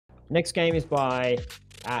next game is by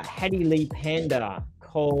Hattie Lee Panda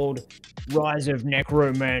called Rise of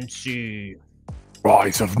Necromancy.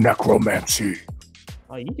 Rise of Necromancy.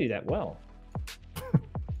 Oh, you do that well.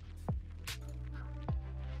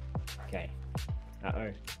 Okay.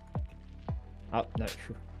 Uh-oh. Oh, no.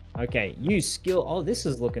 Okay, use skill. Oh, this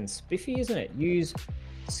is looking spiffy, isn't it? Use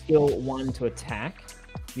skill 1 to attack.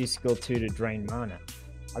 Use skill 2 to drain mana.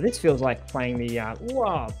 Oh, this feels like playing the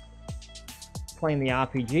playing the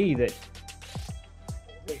RPG that.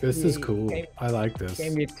 This is cool. I like this.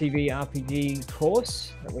 GameDev.tv RPG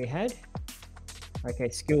course that we had. Okay,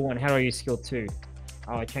 skill 1. How do I use skill 2?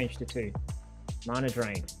 Oh, I changed to 2. Mana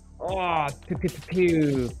drain. Oh, pew pew pew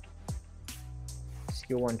pew.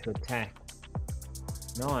 Skill 1 to attack.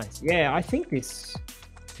 Nice. Yeah, I think this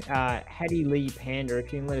Hattie Lee Panda,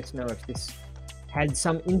 if you can let us know if this had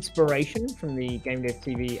some inspiration from the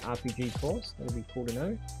GameDev.tv RPG course, that would be cool to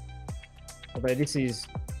know. Although this is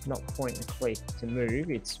not point and click to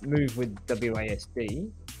move, it's move with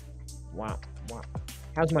WASD. Wow, wow.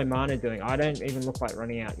 How's my mana doing? I don't even look like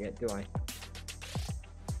running out yet, do I?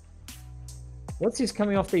 What's this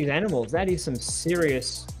coming off these animals? That is some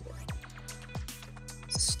serious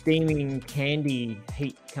steaming candy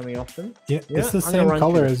heat coming off them. Yeah, it's the same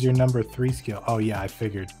color as your number 3 skill. Oh yeah, I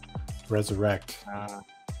figured. Resurrect.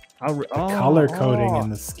 The color coding in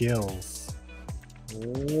the skills.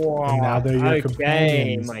 Wow. And now they're your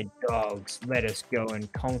companions. My dogs, let us go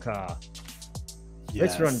and conquer. Yes.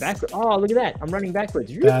 Let's run backwards. Oh, look at that. I'm running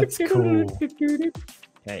backwards. That's cool.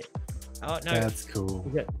 Okay. Oh, no. That's cool.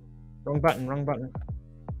 Wrong button, wrong button.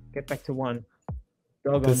 Get back to 1.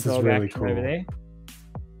 Dog this on dog really action cool. over there.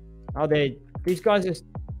 Oh, these guys are...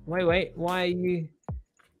 Wait. Why are you...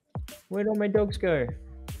 Where'd all my dogs go?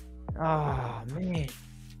 Oh, man.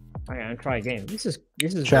 Okay, I'll try again. This is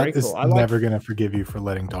very cool. I'm never going to forgive you for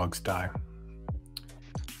letting dogs die.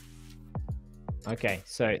 Okay,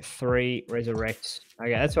 so 3 resurrects.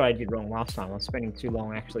 Okay, that's what I did wrong last time. I was spending too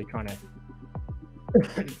long actually trying to...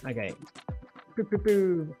 Okay.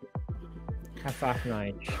 How far can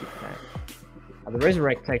I shoot that? The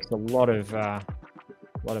resurrect takes a lot of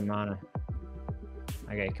mana.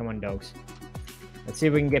 Okay, come on, dogs. Let's see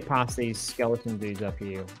if we can get past these skeleton dudes up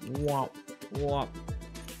here. Whop, whop.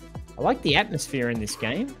 I like the atmosphere in this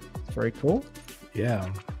game. It's very cool.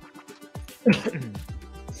 Yeah.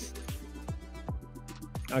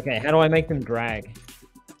 Okay, how do I make them drag?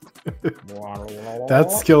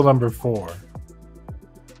 That's skill number 4.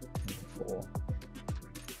 I'm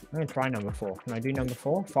gonna try number 4. Can I do number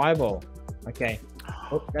 4? Fireball. Okay.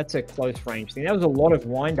 Oh, that's a close range thing. That was a lot of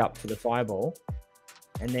wind up for the fireball.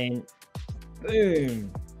 And then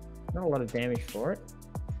boom. Not a lot of damage for it.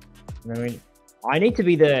 I mean, I need to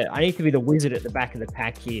be the wizard at the back of the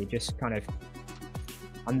pack here. Just kind of,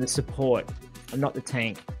 I'm the support. I'm not the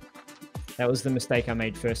tank. That was the mistake I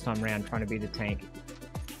made first time round, trying to be the tank.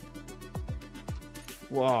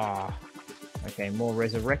 Wow. Okay, more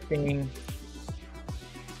resurrecting.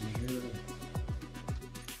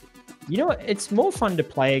 You know what? It's more fun to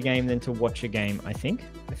play a game than to watch a game, I think.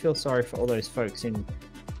 I feel sorry for all those folks in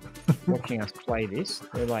watching us play this.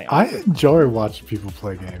 They're like, oh, I enjoy watching people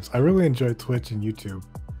play games. I really enjoy Twitch and YouTube.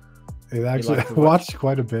 It actually, I watched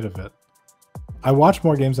quite a bit of it. I watch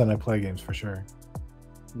more games than I play games for sure.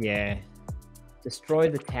 Yeah. Destroy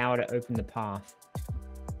the tower to open the path.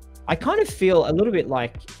 I kind of feel a little bit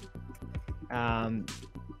like,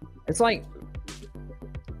 it's like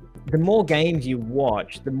the more games you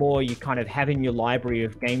watch, the more you kind of have in your library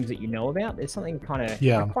of games that you know about. There's something kind of,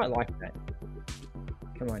 I quite like that.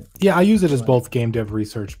 Come on. Yeah, I use it as both game dev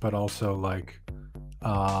research, but also like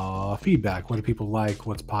feedback. What do people like?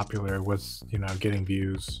 What's popular? What's, getting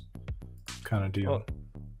views kind of deal.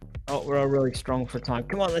 Oh, we're all really strong for time.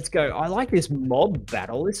 Come on, let's go. I like this mob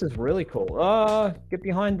battle. This is really cool. Get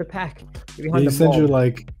behind the pack. Get behind the send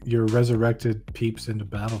mob. your resurrected peeps into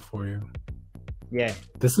battle for you. Yeah.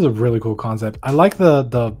 This is a really cool concept. I like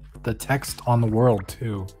the text on the world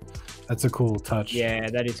too. That's a cool touch. Yeah,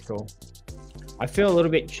 that is cool. I feel a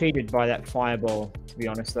little bit cheated by that fireball, to be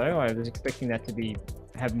honest though. I was expecting that to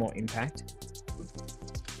have more impact.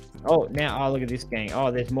 Oh, look at this gang.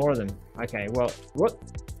 Oh, there's more of them. Okay, well,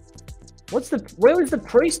 where was the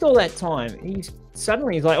priest all that time? He's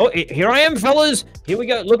like, oh, here I am, fellas. Here we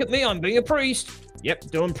go. Look at me. I'm being a priest.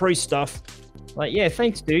 Yep, doing priest stuff. Like, yeah,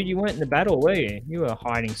 thanks, dude. You weren't in the battle, were you? You were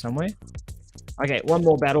hiding somewhere. Okay, one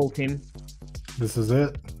more battle, Tim. This is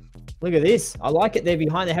it. Look at this. I like it. They're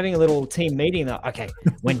behind. They're having a little team meeting. Okay,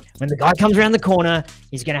 when the guy comes around the corner,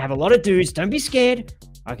 he's going to have a lot of dudes. Don't be scared.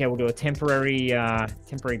 Okay, we'll do a temporary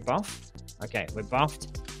buff. Okay, we're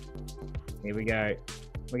buffed. Here we go.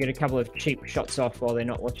 We get a couple of cheap shots off while they're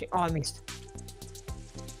not watching. Oh, I missed.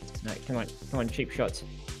 No, come on, cheap shots.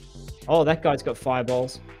 Oh, that guy's got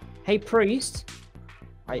fireballs. Hey, priest.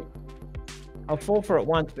 I'll fall for it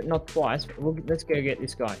once, but not twice. Let's go get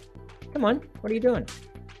this guy. Come on, what are you doing?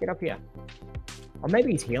 Get up here. Or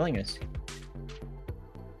maybe he's healing us.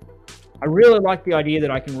 I really like the idea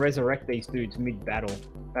that I can resurrect these dudes mid-battle.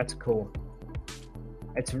 That's cool.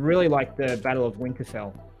 It's really like the Battle of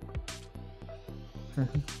Winterfell.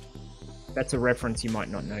 That's a reference you might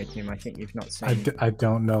not know, Tim. I think you've not seen. I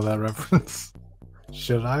don't know that reference.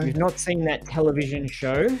 Should I? You've not seen that television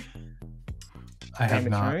show? I have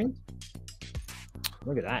not. Thrones?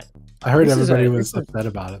 Look at that. I heard everybody was upset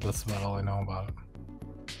about it. That's about all I know about it.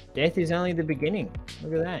 Death is only the beginning.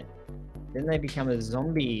 Look at that. Then they become a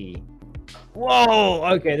zombie. Whoa!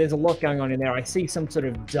 Okay, there's a lot going on in there. I see some sort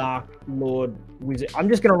of Dark Lord wizard. I'm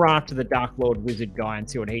just going to run after the Dark Lord wizard guy and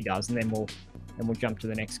see what he does, and then we'll jump to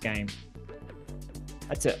the next game.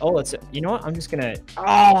 That's it. Oh, that's it. You know what? I'm just going to...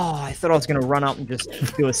 Oh, I thought I was going to run up and just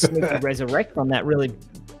do a sneaky resurrect on that really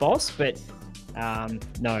boss, but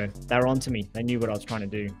no, they were onto me. They knew what I was trying to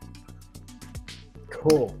do.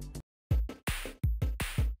 Cool.